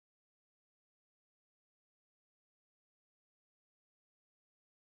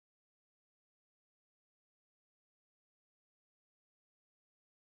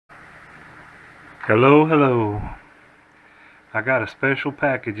Hello, hello. I got a special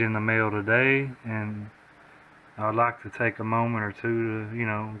package in the mail today, and I'd like to take a moment or two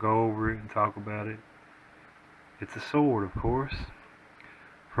to, go over it and talk about it. It's a sword, of course,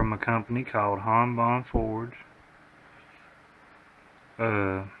 from a company called Hanbon Forge.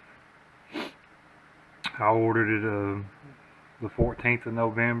 Uh, I ordered it the 14th of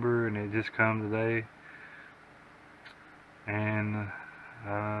November, and it just come today. And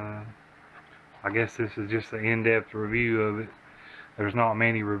I guess this is just an in-depth review of it. There's not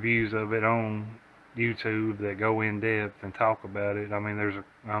many reviews of it on YouTube that go in depth and talk about it. I mean, there's an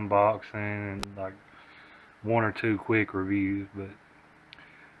unboxing and like one or two quick reviews, but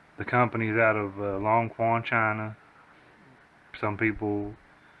the company's out of Longquan, China. Some people,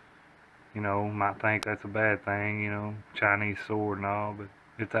 might think that's a bad thing, Chinese sword and all, but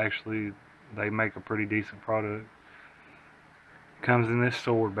it's actually, they make a pretty decent product. Comes in this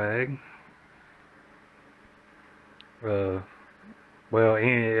sword bag. Well,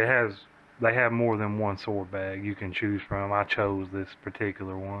 they have more than one sword bag you can choose from. I chose this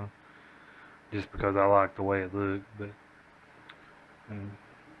particular one just because I like the way it looked, but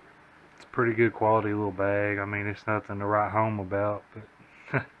it's a pretty good quality little bag. I mean, it's nothing to write home about, but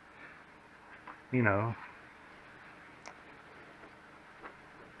you know.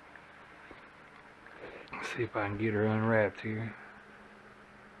 Let's see if I can get her unwrapped here.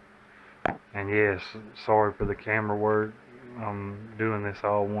 And yes, sorry for the camera work. I'm doing this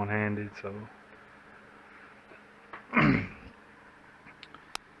all one-handed, so.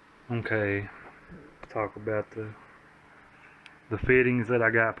 Okay, talk about the fittings that I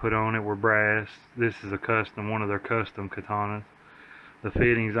got put on it were brass. This is one of their custom katanas. The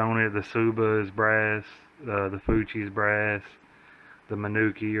fittings on it, the Suba is brass, the Fuchi is brass, the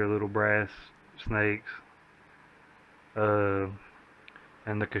Manuki are little brass snakes,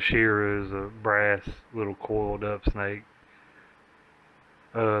 and the Kashira is a brass little coiled up snake.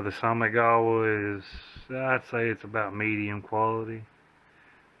 The Samegawa is, I'd say it's about medium quality.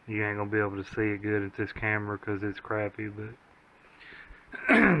 You ain't gonna be able to see it good at this camera because it's crappy, but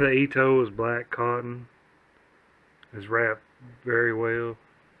the Ito is black cotton. Is wrapped very well,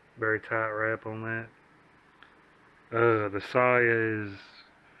 very tight wrap on that. The saya is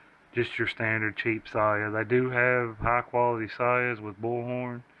just your standard cheap saya. They do have high quality sayas with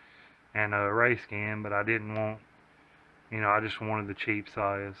bullhorn and ray skin, but I didn't want, I just wanted the cheap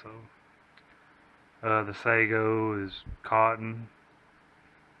saya. So the Sago is cotton,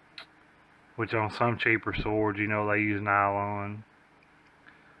 which on some cheaper swords, they use nylon,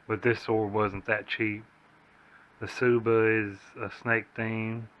 but this sword wasn't that cheap. The Suba is a snake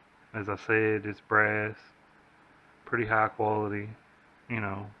theme. As I said, it's brass. Pretty high quality,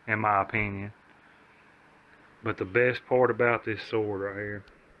 in my opinion. But the best part about this sword right here,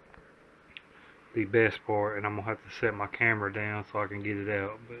 the best part, and I'm going to have to set my camera down so I can get it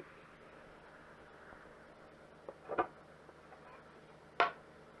out, but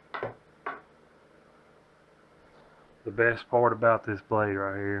the best part about this blade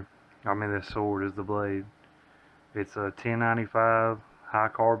right here, this sword, is the blade. It's a 1095 high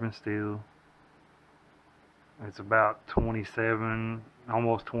carbon steel. It's about 27,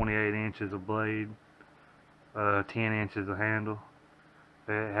 almost 28 inches of blade, 10 inches of handle.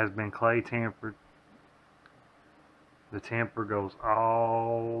 It has been clay tempered. The temper goes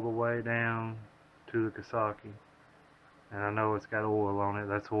all the way down to the Kasaki. And I know it's got oil on it.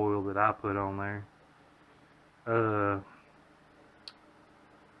 That's oil that I put on there.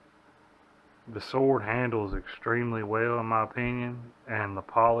 The sword handles extremely well in my opinion, and the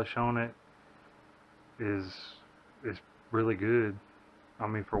polish on it is really good.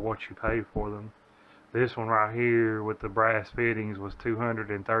 For what you pay for them. This one right here with the brass fittings was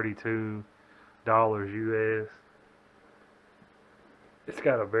 $232 US. It's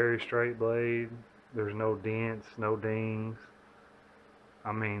got a very straight blade. There's no dents, no dings.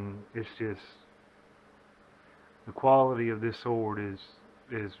 It's just, the quality of this sword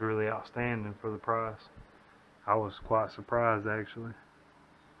is really outstanding for the price. I was quite surprised actually.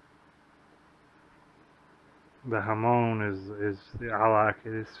 The Hanbon is I like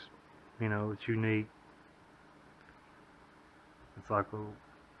it. It's it's unique. It's like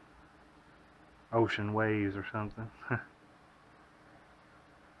ocean waves or something.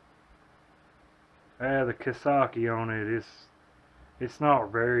 The Kasaki on it's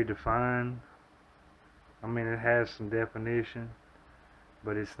not very defined. It has some definition,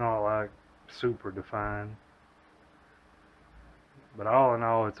 but it's not like super defined. But all in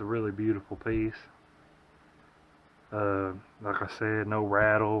all, it's a really beautiful piece. Like I said, no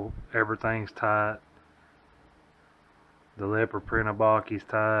rattle, everything's tight. The leopard print of Baki's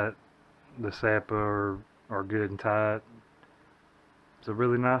tight. the sapa are good and tight. It's a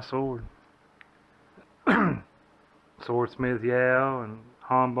really nice sword. Swordsmith Yao and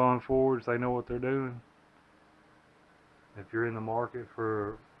Hanbon Forge, they know what they're doing. If you're in the market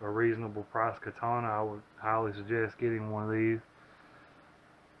for a reasonable price katana, I would highly suggest getting one of these.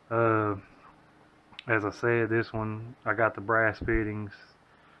 As I said, this one, I got the brass fittings,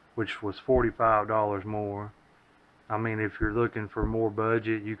 which was $45 more. I mean, if you're looking for more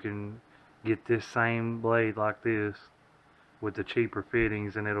budget, you can get this same blade like this with the cheaper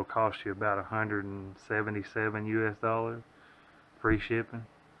fittings, and it'll cost you about 177 US dollars, free shipping.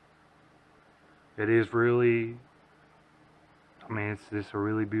 It is really, I mean, it's just a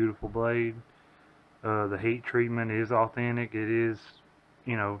really beautiful blade. The heat treatment is authentic. It is,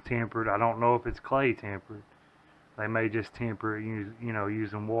 you know, tempered. I don't know if it's clay tempered. They may just temper it, you know,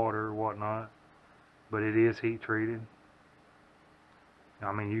 using water or whatnot. But it is heat treated.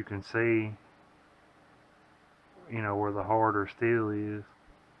 I mean, you can see, you know, where the harder steel is,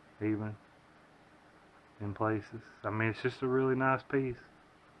 even in places. I mean, it's just a really nice piece.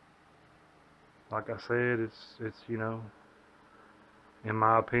 Like I said, it's you know, in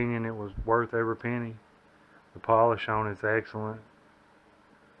my opinion, it was worth every penny. The polish on it's excellent.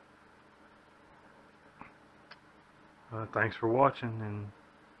 Thanks for watching, and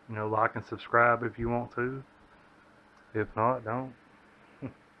you know, like and subscribe if you want to. If not, don't.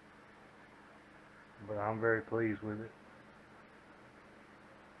 But I'm very pleased with it.